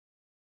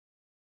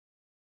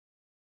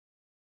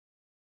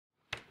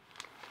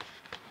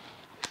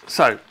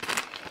So,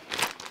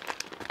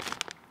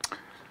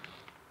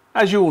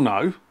 as you all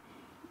know,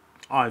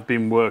 I've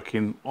been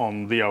working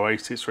on the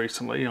OASYS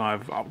recently.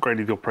 I've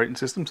upgraded the operating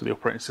system, so the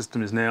operating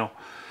system is now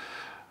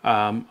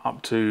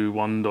up to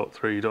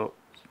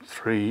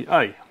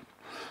 1.3.3a.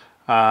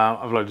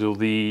 I've loaded all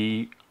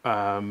the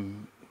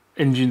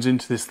engines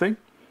into this thing,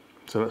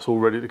 so that's all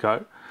ready to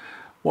go.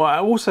 What I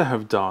also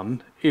have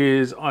done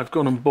is I've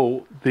gone and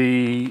bought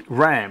the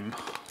RAM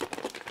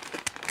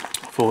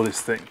for this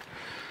thing.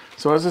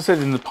 So as I said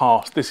in the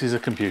past, this is a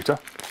computer,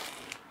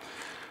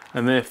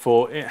 and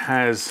therefore it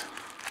has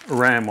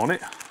RAM on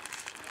it,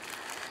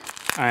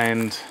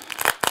 and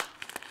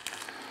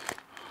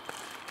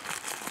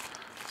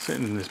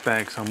sitting in this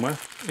bag somewhere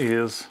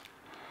is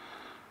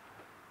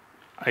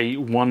a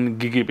 1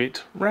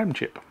 gigabit RAM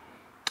chip.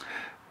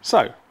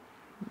 So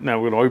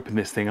now we're going to open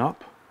this thing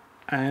up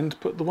and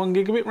put the 1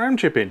 gigabit RAM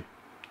chip in.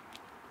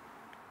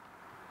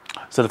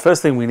 So the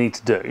first thing we need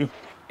to do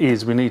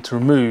is we need to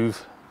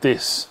remove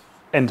this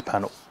end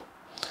panel.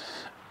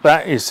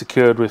 That is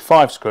secured with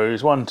 5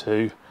 screws, 1,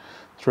 2,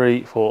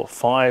 3, 4,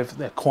 5.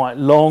 They're quite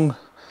long,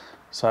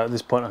 so at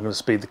this point I'm going to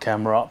speed the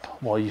camera up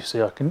while you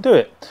see I can do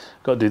it.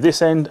 Got to do this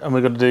end, and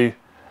we're going to do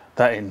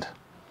that end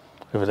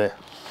over there.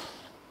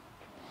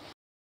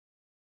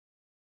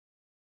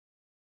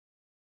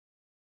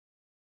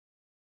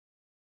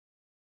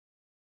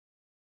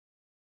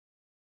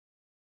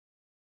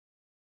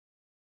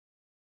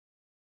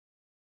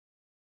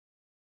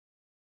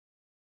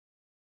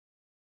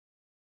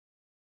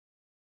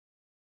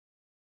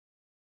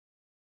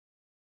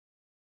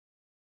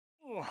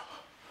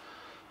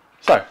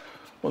 So,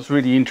 what's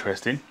really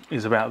interesting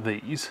is about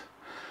these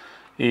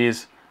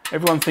is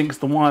everyone thinks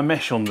the wire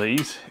mesh on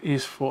these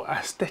is for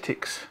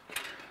aesthetics.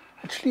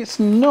 Actually, it's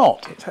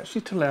not. It's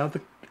actually to allow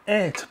the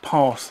air to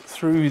pass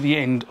through the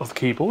end of the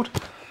keyboard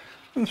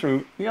and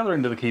through the other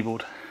end of the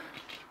keyboard.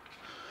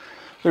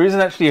 There isn't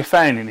actually a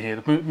fan in here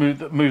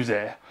that moves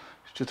air.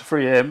 It's just a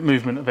free air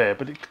movement of air,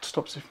 but it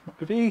stops it from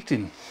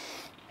overheating.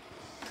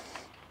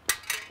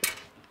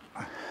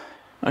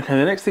 Okay,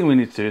 the next thing we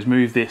need to do is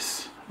remove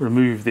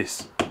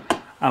this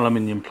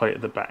aluminium plate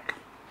at the back,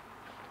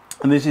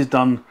 and this is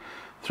done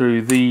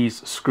through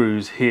these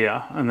screws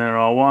here, and there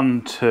are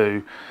 1,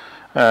 2,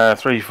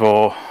 3,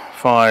 4,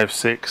 5,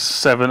 6,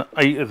 7,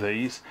 8 of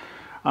these,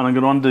 and I'm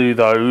going to undo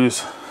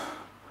those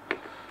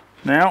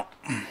now.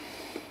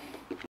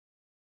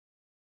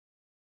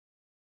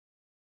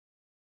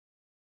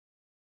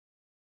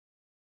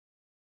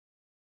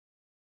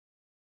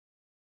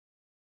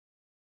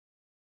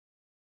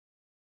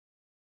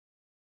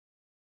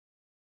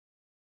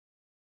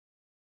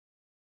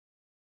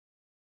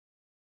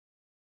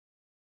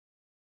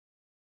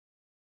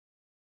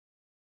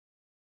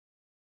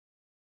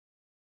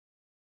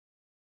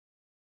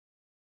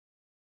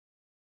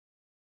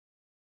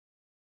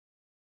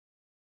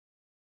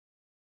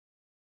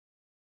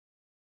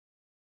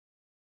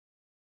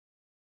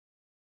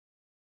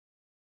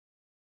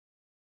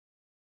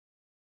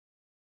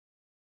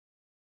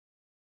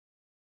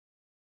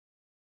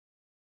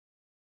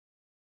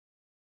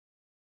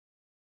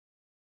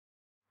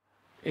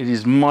 It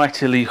is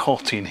mightily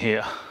hot in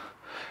here.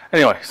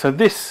 Anyway, so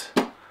this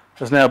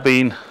has now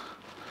been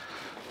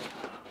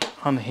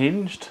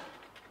unhinged,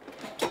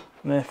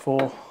 and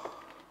therefore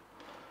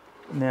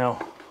now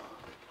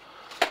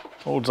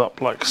holds up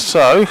like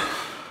so.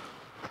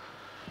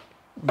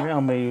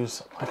 Now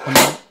moves, I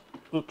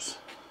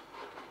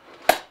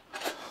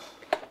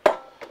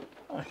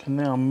can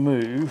now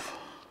move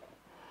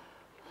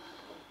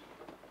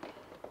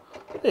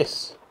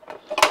this.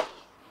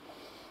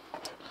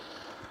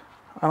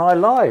 And I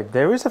lied,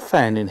 there is a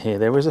fan in here,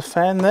 there is a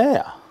fan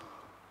there.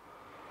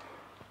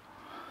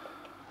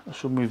 I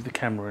shall move the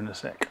camera in a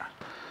sec.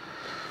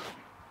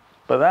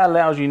 But that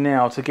allows you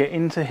now to get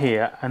into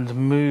here and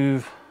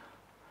move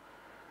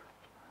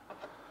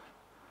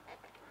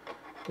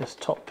this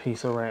top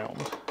piece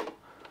around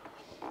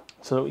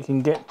so that we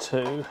can get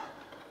to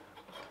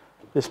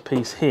this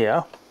piece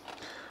here,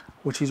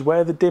 which is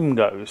where the DIMM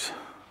goes.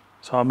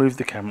 So I'll move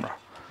the camera.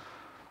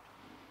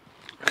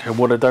 Okay,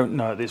 what I don't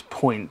know at this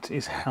point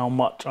is how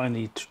much I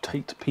need to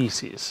take to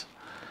pieces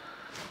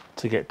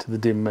to get to the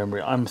DIMM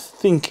memory. I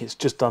think it's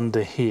just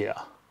under here.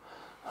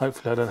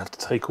 Hopefully I don't have to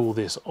take all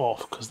this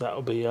off, because that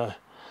will be a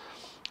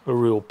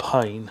real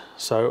pain.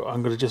 So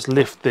I'm going to just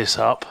lift this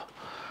up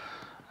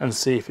and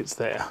see if it's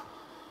there.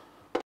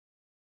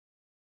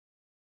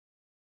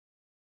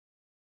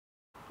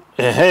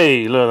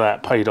 Hey, look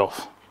at that, paid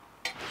off.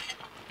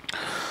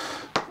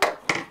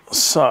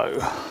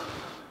 So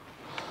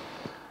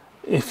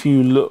if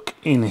you look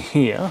in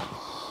here,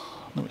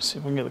 let me see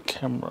if I can get the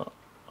camera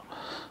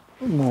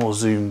more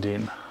zoomed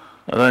in.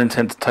 I don't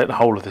intend to take the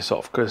whole of this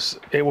off because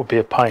it would be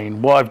a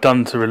pain. What I've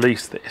done to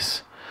release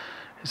this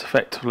is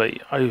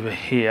effectively over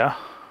here,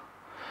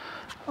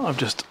 I've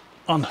just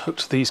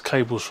unhooked these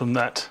cables from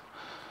that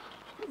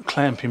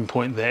clamping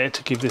point there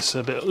to give this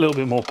a little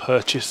bit more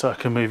purchase so I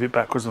can move it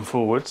backwards and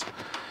forwards.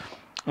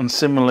 And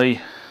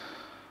similarly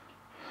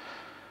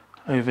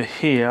over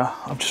here,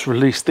 I've just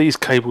released these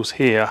cables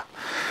here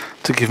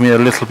to give me a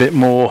little bit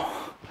more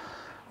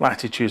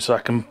latitude so I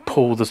can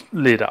pull the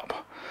lid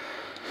up.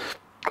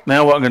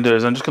 Now what I'm going to do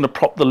is I'm just going to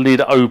prop the lid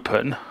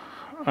open,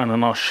 and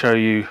then I'll show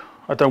you.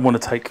 I don't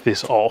want to take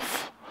this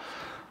off,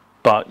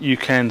 but you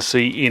can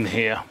see in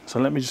here. So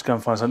let me just go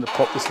and find something to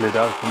prop this lid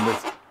open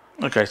with.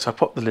 Okay, so I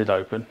popped the lid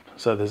open.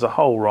 So there's a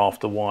whole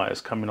raft of wires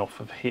coming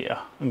off of here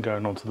and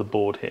going onto the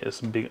board here.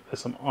 There's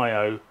some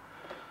I/O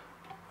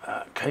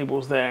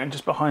cables there, and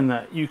just behind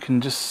that you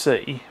can just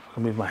see, if I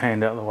can move my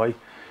hand out of the way,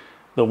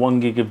 the 1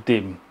 gig of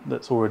DIMM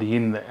that's already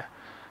in there.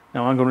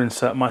 Now I'm going to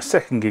insert my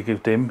 2nd gig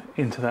of DIMM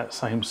into that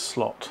same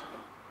slot.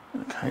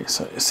 Okay,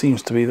 so it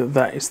seems to be that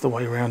that is the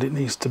way around it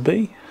needs to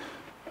be.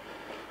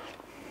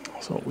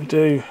 So what we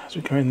do is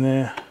we go in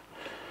there,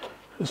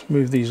 just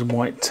move these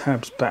white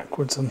tabs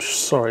backwards. I'm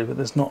sorry, but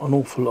there's not an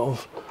awful lot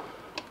of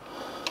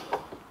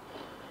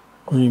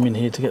room in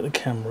here to get the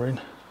camera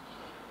in.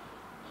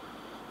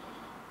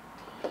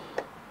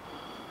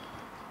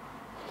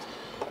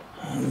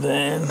 And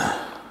then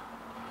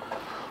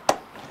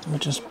we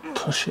just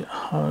push it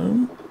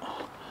home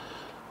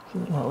the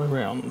right way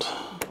round.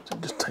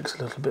 It just takes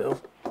a little bit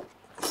of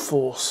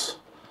force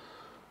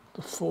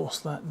to force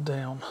that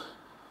down.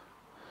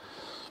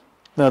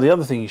 Now the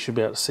other thing you should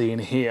be able to see in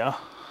here,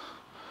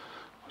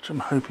 which I'm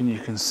hoping you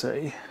can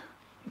see,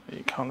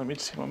 you can't, let me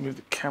see if I move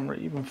the camera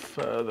even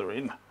further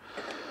in.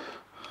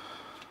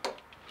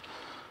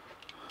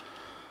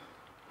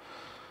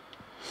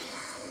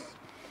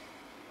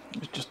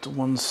 It's just to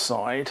one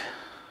side.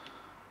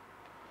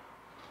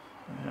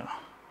 Yeah.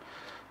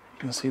 You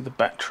can see the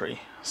battery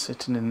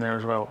sitting in there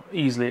as well,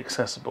 easily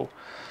accessible.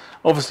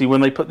 Obviously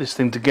when they put this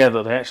thing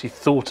together they actually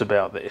thought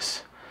about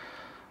this.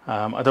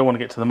 I don't want to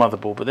get to the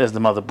motherboard, but there's the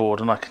motherboard,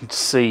 and I can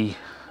see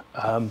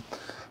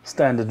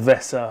standard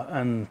VESA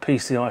and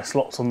PCI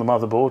slots on the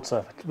motherboard, so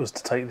if it was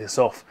to take this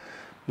off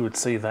you would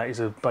see that is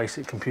a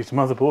basic computer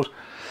motherboard.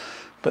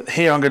 But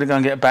here I'm going to go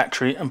and get a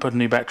battery and put a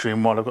new battery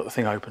in while I've got the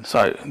thing open.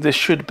 So this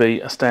should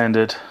be a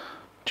standard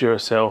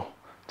Duracell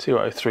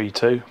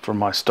 2032 from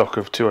my stock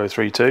of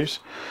 2032s.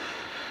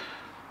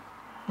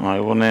 I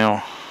will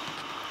now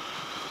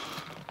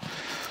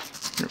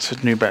get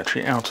this new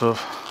battery out of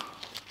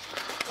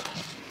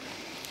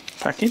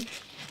packing.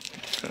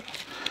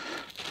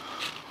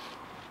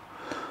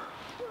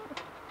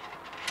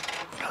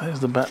 There's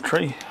the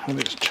battery with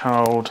its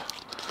child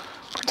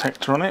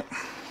protector on it.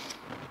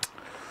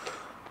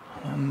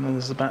 And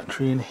there's the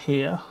battery in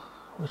here,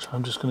 which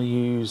I'm just going to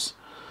use.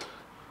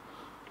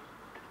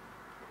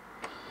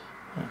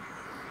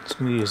 Just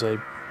going to use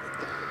a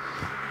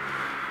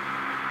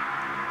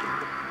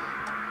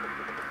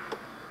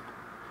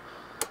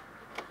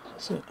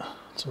that's it,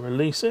 to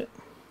release it.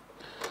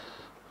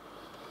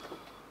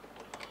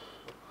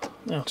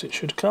 Out it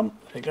should come.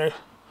 There you go.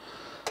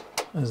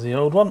 There's the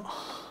old one.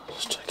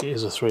 Just check it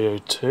is a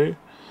 302.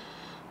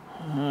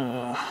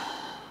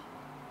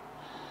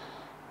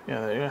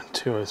 Yeah, there you go.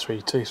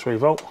 203 3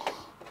 volt.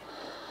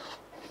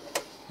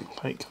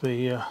 Take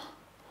the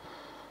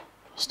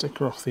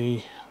sticker off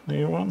the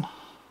new one.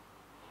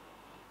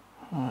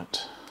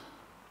 Right.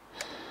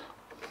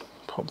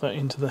 Pop that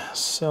into the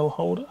cell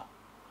holder.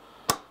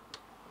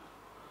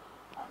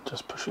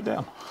 Just push it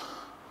down.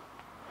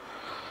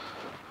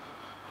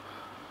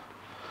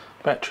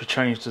 Battery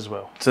changed as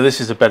well. So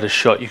this is a better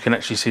shot. You can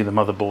actually see the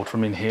motherboard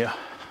from in here.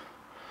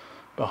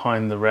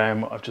 Behind the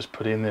RAM I've just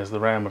put in, there's the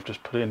RAM I've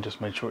just put in,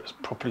 just made sure it's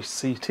properly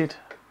seated,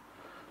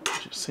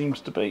 which it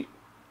seems to be,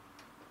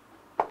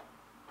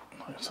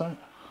 like so.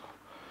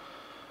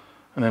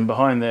 And then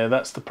behind there,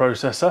 that's the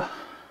processor,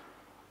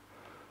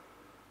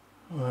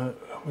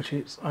 which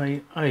is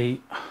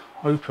a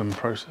open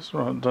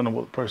processor. I don't know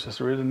what the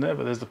processor is in there,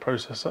 but there's the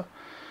processor.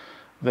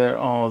 There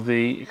are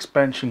the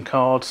expansion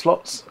card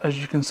slots, as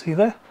you can see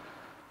there.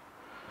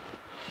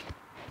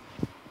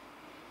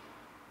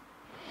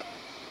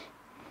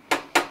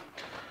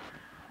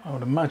 I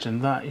would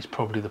imagine that is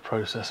probably the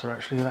processor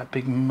actually, that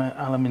big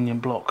aluminium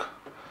block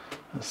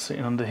that's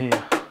sitting under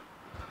here.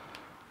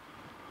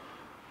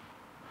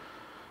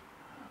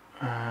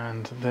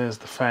 And there's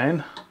the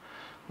fan,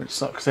 which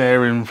sucks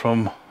air in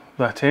from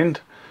that end,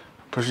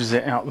 pushes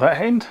it out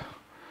that end,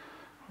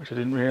 which I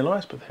didn't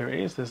realise, but there it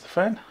is, there's the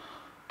fan,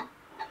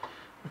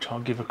 which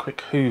I'll give a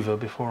quick hoover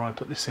before I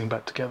put this thing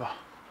back together.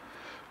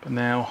 But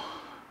now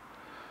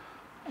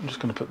I'm just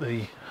going to put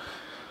the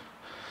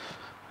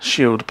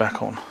shield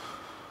back on.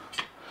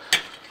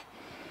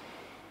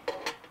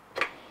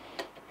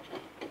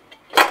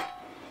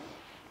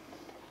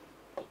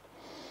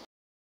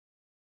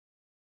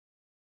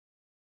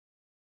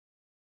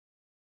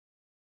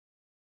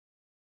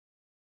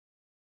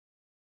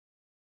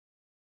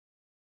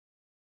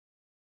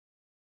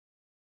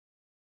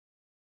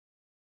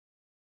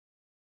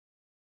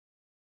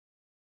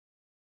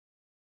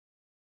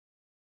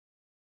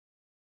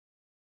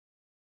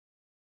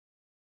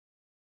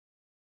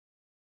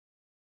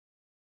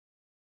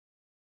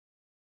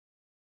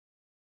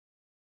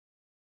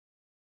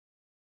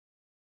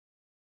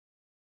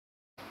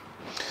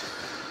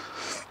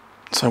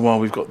 So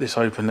while we've got this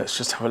open, let's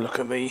just have a look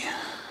at the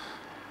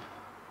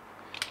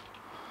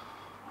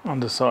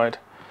underside.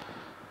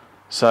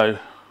 So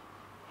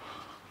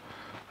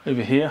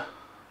over here,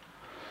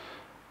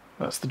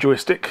 that's the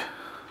joystick,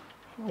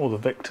 or the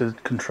vector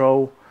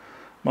control,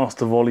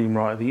 master volume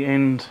right at the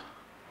end,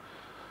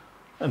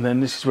 and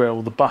then this is where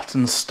all the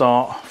buttons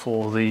start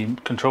for the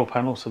control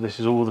panel. So this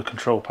is all the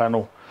control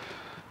panel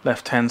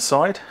left hand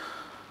side.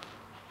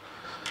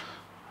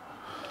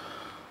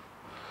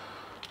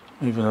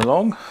 Moving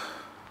along,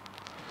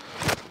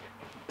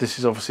 this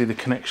is obviously the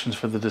connections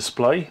for the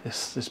display,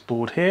 this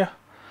board here,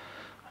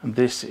 and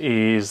this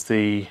is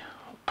the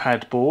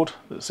pad board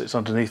that sits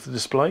underneath the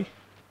display.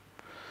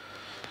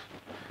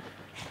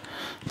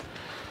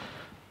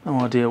 No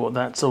idea what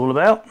that's all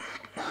about.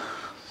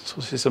 So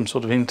this is some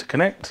sort of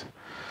interconnect.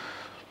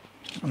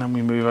 And then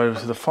we move over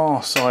to the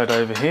far side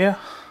over here.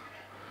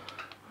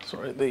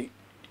 Sorry, the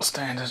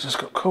stand has just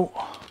got caught.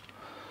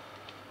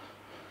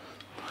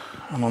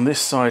 And on this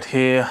side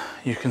here,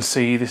 you can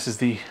see this is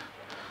the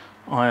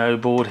I/O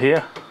board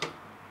here.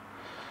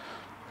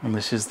 And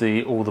this is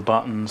all the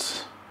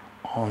buttons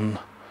on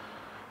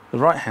the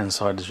right hand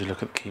side as you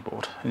look at the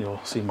keyboard. And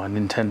you'll see my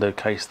Nintendo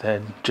case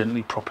there,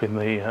 gently propping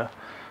the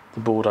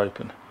board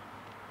open.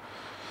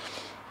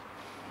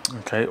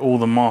 Okay, all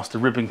the master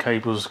ribbon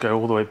cables go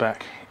all the way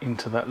back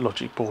into that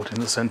logic board in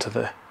the center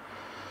there.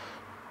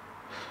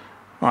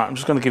 Right, I'm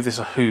just going to give this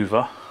a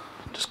hoover,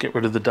 just get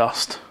rid of the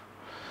dust,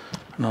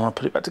 and then I'll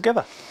put it back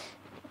together.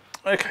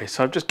 Okay,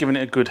 so I've just given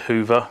it a good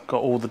hoover,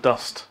 got all the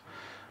dust.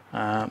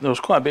 There was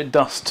quite a bit of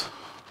dust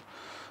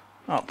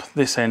up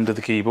this end of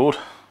the keyboard,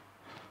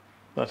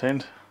 that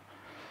end.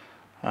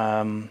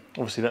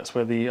 Obviously that's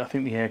where I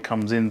think the air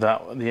comes in, the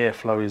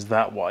airflow is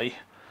that way.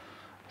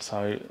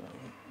 So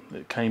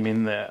it came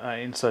in there,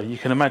 and so you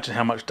can imagine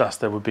how much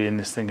dust there would be in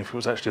this thing if it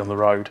was actually on the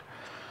road.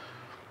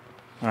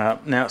 Now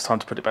it's time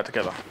to put it back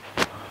together.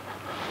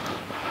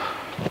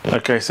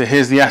 Okay, so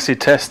here's the acid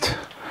test.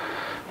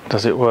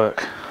 Does it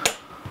work?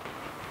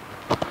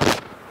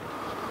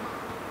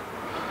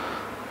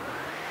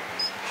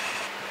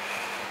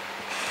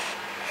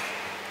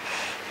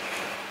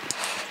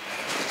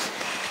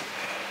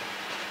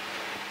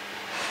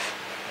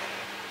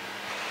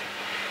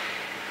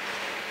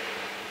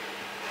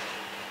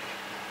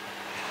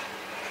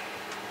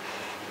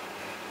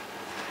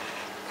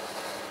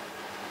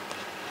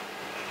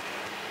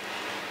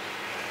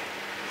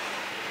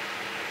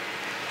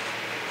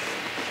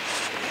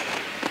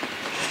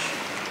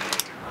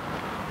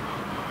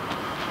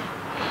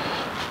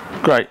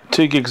 Great,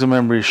 2 gigs of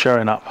memory is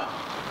showing up.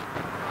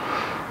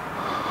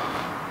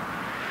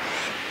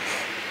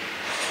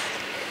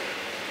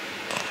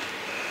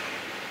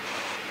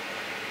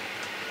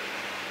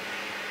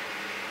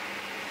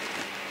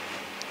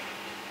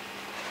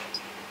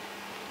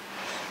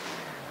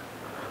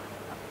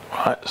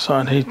 Right, so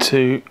I need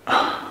to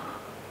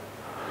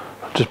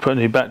just put a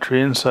new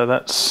battery in, so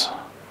that's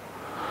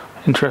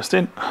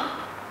interesting.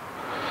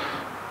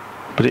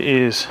 But it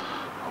is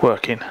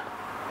working.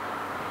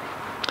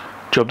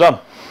 Job done.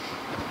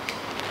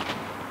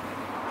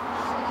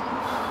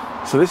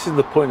 So this is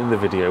the point in the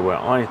video where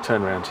I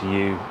turn around to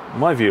you,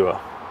 my viewer,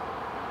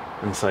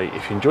 and say,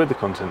 if you enjoyed the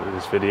content of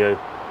this video,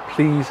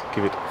 please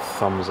give it a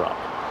thumbs up.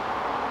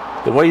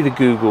 The way the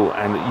Google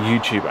and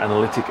YouTube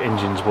analytic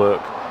engines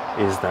work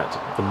is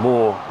that the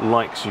more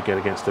likes you get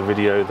against a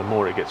video, the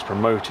more it gets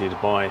promoted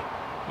by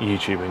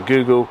YouTube and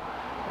Google,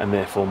 and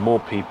therefore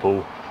more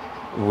people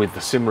with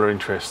the similar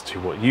interests to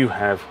what you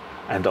have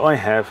and I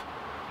have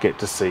get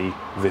to see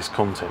this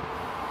content.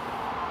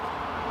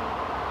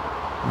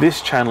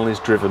 This channel is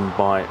driven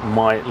by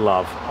my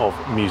love of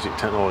music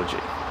technology.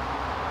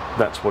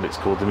 That's what it's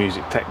called, the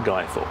Music Tech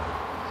Guy Thought.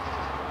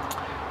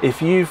 If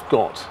you've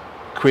got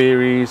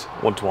queries,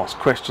 want to ask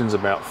questions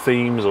about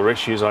themes or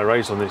issues I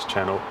raise on this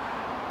channel,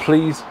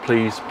 please,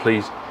 please,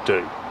 please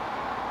do.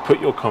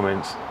 Put your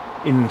comments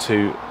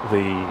into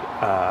the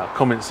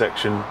comment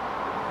section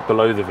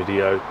below the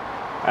video,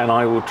 and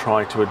I will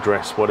try to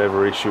address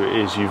whatever issue it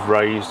is you've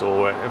raised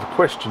or whatever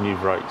question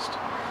you've raised.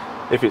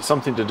 If it's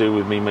something to do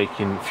with me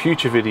making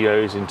future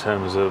videos in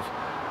terms of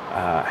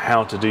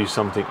how to do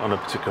something on a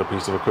particular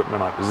piece of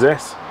equipment I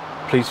possess,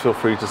 please feel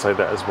free to say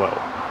that as well.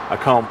 I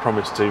can't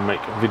promise to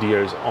make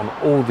videos on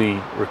all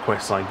the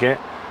requests I get,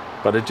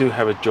 but I do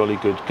have a jolly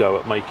good go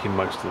at making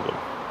most of them.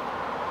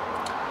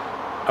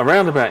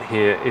 Around about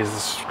here is the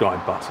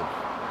subscribe button.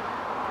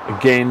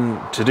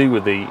 Again, to do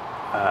with the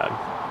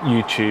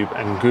YouTube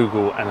and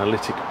Google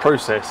analytic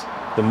process,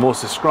 the more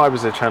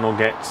subscribers the channel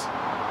gets,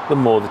 the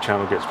more the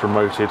channel gets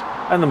promoted,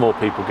 and the more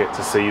people get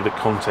to see the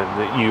content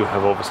that you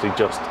have obviously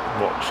just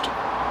watched.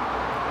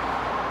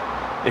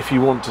 If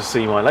you want to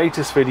see my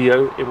latest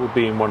video, it will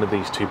be in one of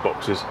these 2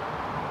 boxes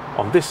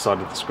on this side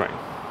of the screen.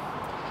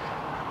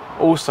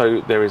 Also,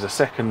 there is a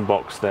second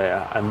box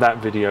there, and that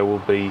video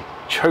will be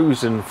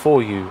chosen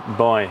for you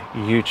by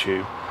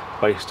YouTube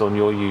based on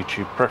your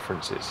YouTube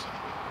preferences.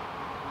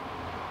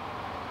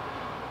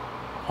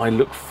 I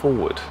look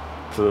forward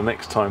to the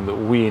next time that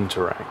we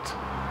interact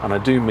And I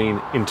do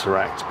mean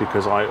interact,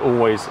 because I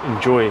always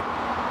enjoy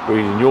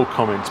reading your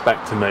comments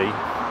back to me.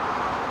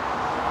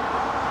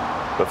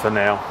 But for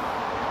now,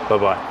 bye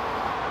bye.